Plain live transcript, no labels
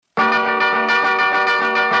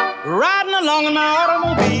along in my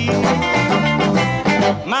automobile,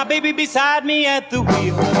 my baby beside me at the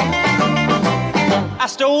wheel. I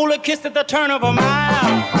stole a kiss at the turn of a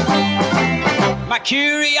mile, my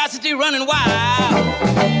curiosity running wild,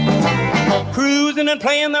 cruising and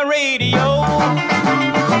playing the radio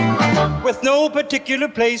with no particular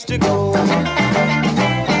place to go,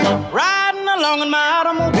 riding along in my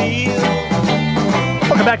automobile.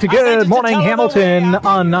 Welcome back to Good Morning Hamilton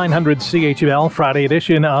on 900 CHML, Friday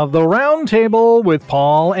edition of the Roundtable with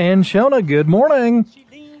Paul and Shona. Good morning.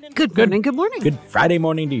 Good morning. Good morning. Good Friday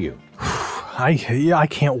morning to you. I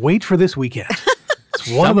can't wait for this weekend.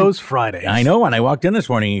 It's one of those Fridays. I know. When I walked in this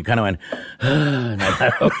morning, you kind of went, and I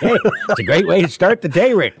thought, okay, it's a great way to start the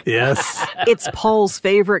day, Rick. Yes. It's Paul's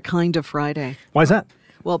favorite kind of Friday. Why is that?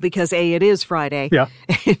 Well, because A, it is Friday. Yeah.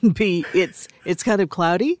 And B, it's kind of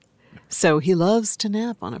cloudy. So he loves to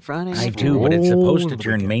nap on a Friday night. I do, but it's supposed to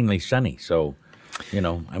turn mainly sunny. So, I'm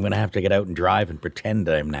going to have to get out and drive and pretend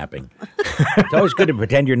I'm napping. It's always good to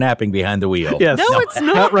pretend you're napping behind the wheel. Yes. No, it's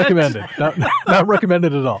not. Not recommended. Not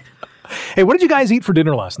recommended at all. Hey, what did you guys eat for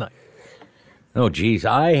dinner last night? Oh, geez.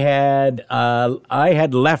 I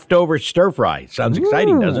had leftover stir fry. Sounds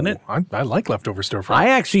exciting, doesn't it? I like leftover stir fry. I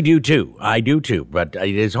actually do, too. But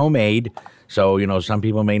it is homemade. So, some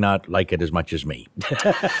people may not like it as much as me.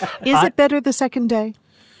 Is it better the second day?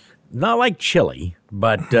 Not like chili,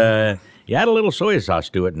 but you add a little soy sauce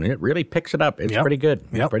to it, and it really picks it up. It's pretty good.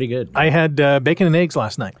 It's pretty good. I had bacon and eggs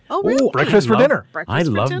last night. Oh, really? Breakfast for dinner. I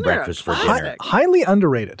love breakfast for dinner. Highly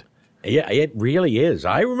underrated. Yeah, it really is.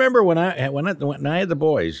 I remember when I had the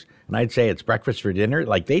boys, and I'd say it's breakfast for dinner,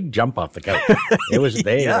 like they'd jump off the couch. They were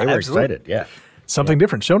excited. Yeah, something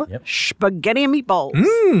different. Shona? Yep. Spaghetti and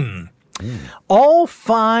meatballs. All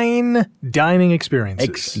fine dining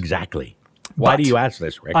experiences. Exactly. Why do you ask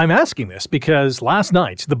this, Rick? I'm asking this because last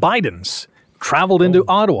night the Bidens traveled into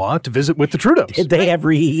Ottawa to visit with the Trudeaus. Did they have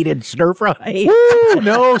reheated stir fry? Woo!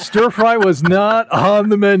 No, stir fry was not on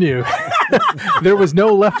the menu. There was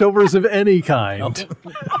no leftovers of any kind.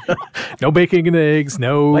 No bacon and eggs,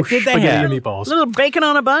 no spaghetti and meatballs. A little bacon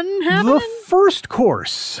on a bun happening? The first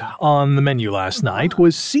course on the menu last night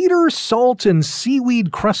was Cedar, salt, and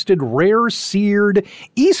seaweed crusted rare-seared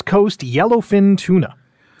East Coast yellowfin tuna.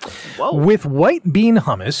 Whoa. With white bean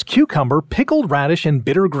hummus, cucumber, pickled radish, and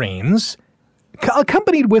bitter greens,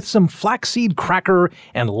 accompanied with some flaxseed cracker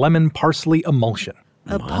and lemon parsley emulsion.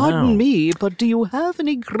 Pardon me, but do you have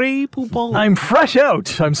any Grey Poupon? I'm fresh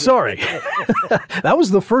out. I'm sorry. That was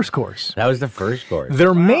the first course.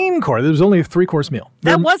 Their main course, there was only a 3-course meal.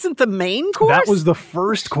 That wasn't the main course? That was the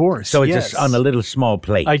first course. So it's just on a little small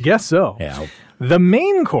plate. I guess so. Yeah. The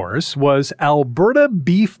main course was Alberta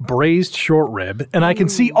beef braised short rib, and I can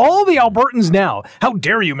see all the Albertans now. How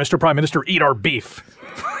dare you, Mr. Prime Minister, eat our beef?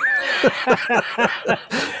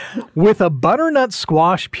 With a butternut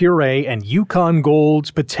squash puree and Yukon Gold's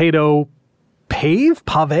potato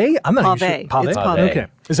pavé? I'm not even sure. Pavé. It's pavé. Okay.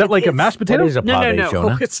 Is that like a mashed potato? What is a pavé, No.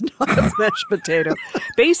 Shona? It's not a mashed potato.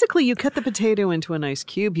 Basically, you cut the potato into a nice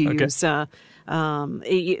cube. You use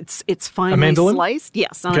it's finely sliced.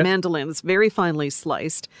 Yes, on a mandolin. It's very finely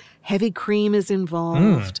sliced. Heavy cream is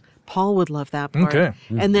involved. Paul would love that part. Okay.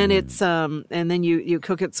 And then it's and then you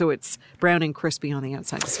cook it so it's brown and crispy on the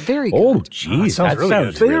outside. It's very good. Oh, geez. That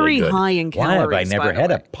sounds very really good. high in calories. Why have I never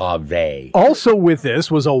had a pavé? Also with this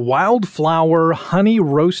was a Wildflower honey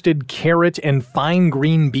roasted carrot and fine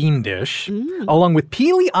green bean dish, along with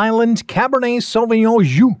Pelee Island cabernet sauvignon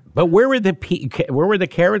jus. But where were the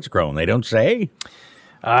carrots grown? They don't say.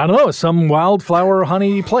 I don't know, some Wildflower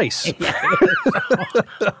honey place.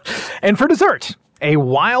 And for dessert, a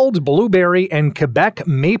wild blueberry and Quebec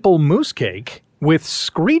maple mousse cake with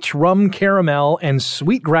Screech rum caramel and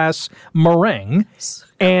sweetgrass meringue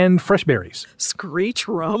and fresh berries. Screech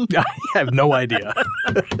rum? I have no idea.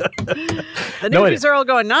 The newbies are all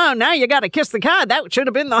going, no, now you got to kiss the cod. That should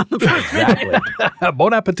have been on the first menu.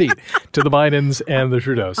 Bon appetit to the Bidens and the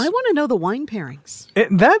Trudeaus. I want to know the wine pairings.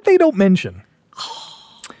 That they don't mention.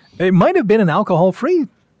 It might have been an alcohol-free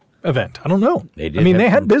event. I don't know. They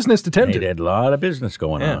had business to tend to. They had a lot of business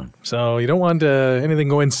going on. So you don't want anything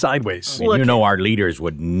going sideways. Our leaders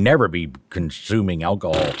would never be consuming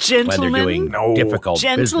alcohol when they're doing difficult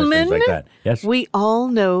business like that. Yes. We all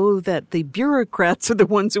know that the bureaucrats are the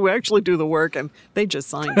ones who actually do the work, and they just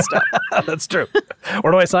sign stuff. That's true.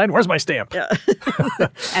 Where do I sign? Where's my stamp? Yeah.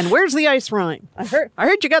 And where's the ice wine? I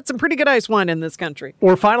heard you got some pretty good ice wine in this country.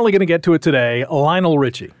 We're finally going to get to it today. Lionel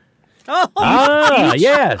Richie.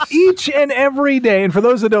 Yes. Each and every day. And for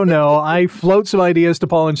those that don't know, I float some ideas to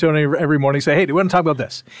Paul and Shona every morning. Say, hey, do we want to talk about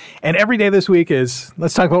this? And every day this week is,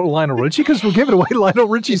 let's talk about Lionel Richie, because we're giving away Lionel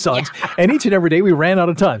Richie songs. And each and every day we ran out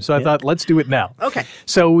of time. So I thought, let's do it now. Okay.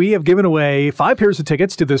 So we have given away 5 pairs of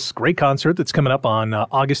tickets to this great concert that's coming up on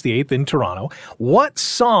August the 8th in Toronto. What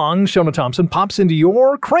song, Shona Thompson, pops into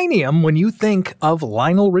your cranium when you think of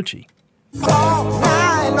Lionel Richie?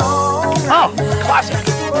 Oh, classic.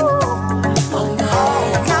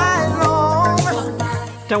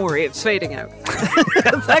 Don't worry, it's fading out.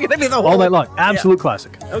 It's not going to be the whole... All night long. Absolute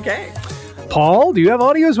classic. Okay. Paul, do you have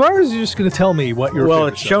audio as well, or is you just going to tell me what your Well,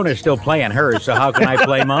 favorite it's song Shona's still playing hers, so how can I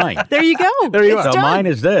play mine? There you go. There you It's go. So done. mine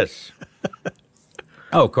is this.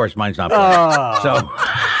 Oh, of course, mine's not playing. So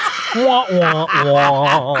Wah, wah,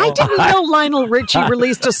 wah. I didn't know Lionel Richie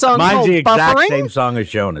released a song mine's called the exact Buffering. same song as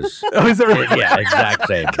Shona's. Oh, is that right? Yeah, exact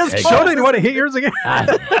same. Shona, do you want to hit yours again?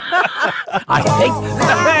 I think.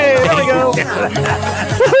 Hey, there we go.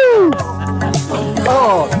 Woohoo!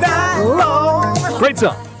 Oh, night long. Great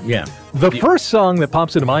song. Yeah. The first song that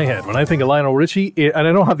pops into my head when I think of Lionel Richie, and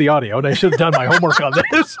I don't have the audio, and I should have done my homework on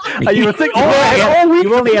this. You would think, all week.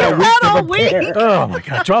 You only had a week to All week. prepare. Oh my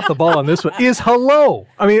God! Drop the ball on this one. Is hello?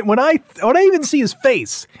 I mean, when I even see his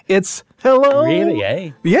face, it's hello. Really,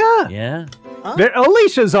 eh? Yeah. Yeah. There,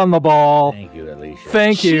 Alicia's on the ball. Thank you, Alicia.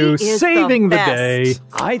 Thank you, She is saving the the day. best.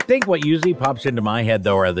 I think what usually pops into my head,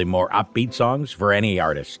 though, are the more upbeat songs for any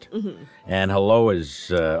artist. Mm-hmm. And Hello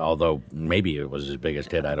is, although maybe it was his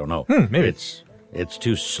biggest hit, I don't know. Maybe. It's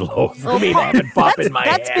too slow for me to have it pop in my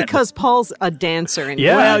That's head. because Paul's a dancer. And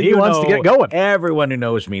Yeah. Well, he you wants to know, get going. Everyone who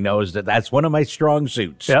knows me knows that that's one of my strong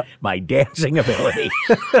suits, Yep. my dancing ability.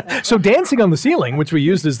 So, dancing on the ceiling, which we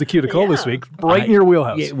used as the cue to call this week, right in your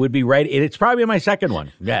wheelhouse. It would be right. It's probably my second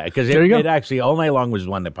one. Yeah, because There you go. it actually, All Night Long was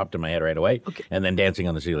one that popped in my head right away. Okay. And then Dancing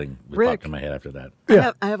on the Ceiling was Rick. popped in my head after that.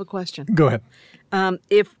 Yeah. I have a question. Go ahead.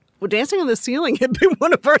 If Dancing on the Ceiling had been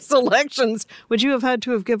one of our selections, would you have had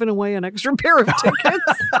to have given away an extra pair of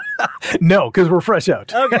tickets? No, because we're fresh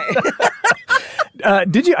out. Okay.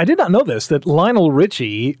 Did you? I did not know this, that Lionel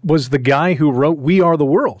Richie was the guy who wrote We Are the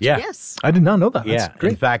World. Yeah. Yes. I did not know that. That's Yeah.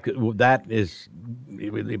 great. In fact, that is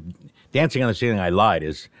Dancing on the Ceiling. I lied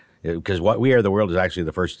is because what We Are the World is actually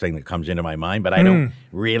the first thing that comes into my mind, but I don't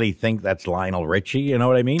really think that's Lionel Richie. You know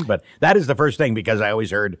what I mean? But that is the first thing because I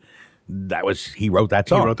always heard he wrote that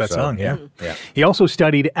song. He wrote that song, yeah. Yeah. He also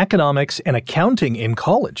studied economics and accounting in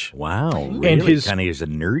college. Wow. And Really? his- Kind of is a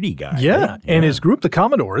nerdy guy. Yeah, right? and his group, the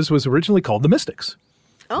Commodores, was originally called the Mystics.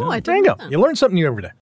 Oh, I There you didn't go. know that. You learn something new every day.